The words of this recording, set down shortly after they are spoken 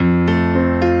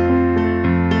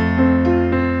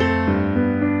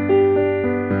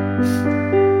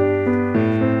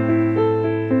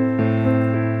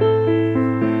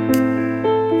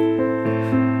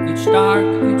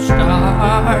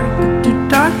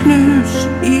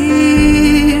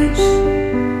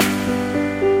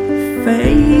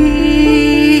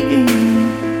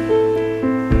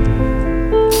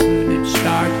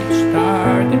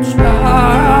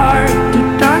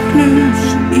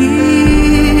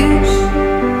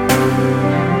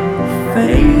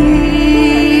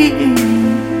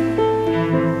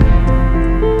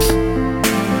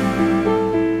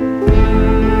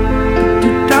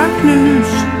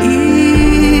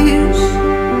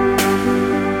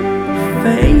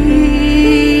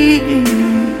fading.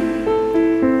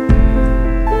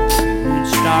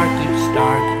 It's dark, it's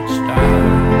dark, it's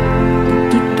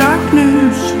dark. The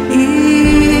darkness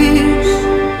is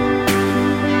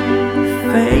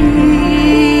fading.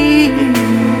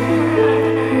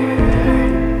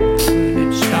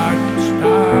 It's dark, it's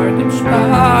dark, it's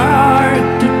dark.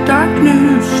 The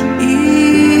darkness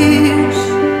is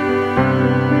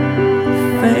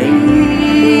fading.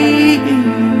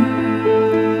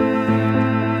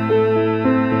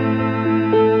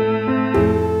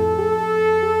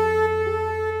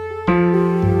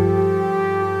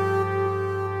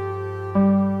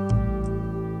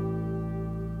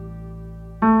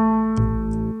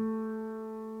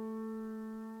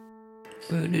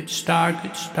 But it's dark,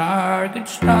 it's dark,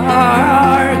 it's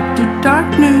dark. The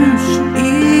darkness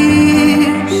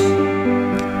is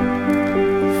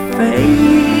fading.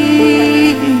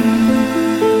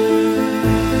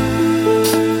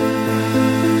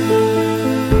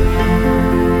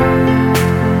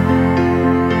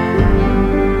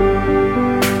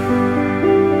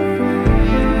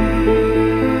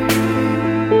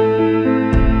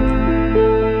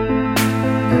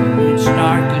 It's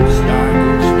dark, it's dark,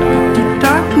 it's dark. The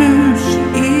darkness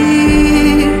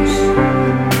is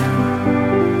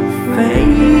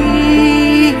fading.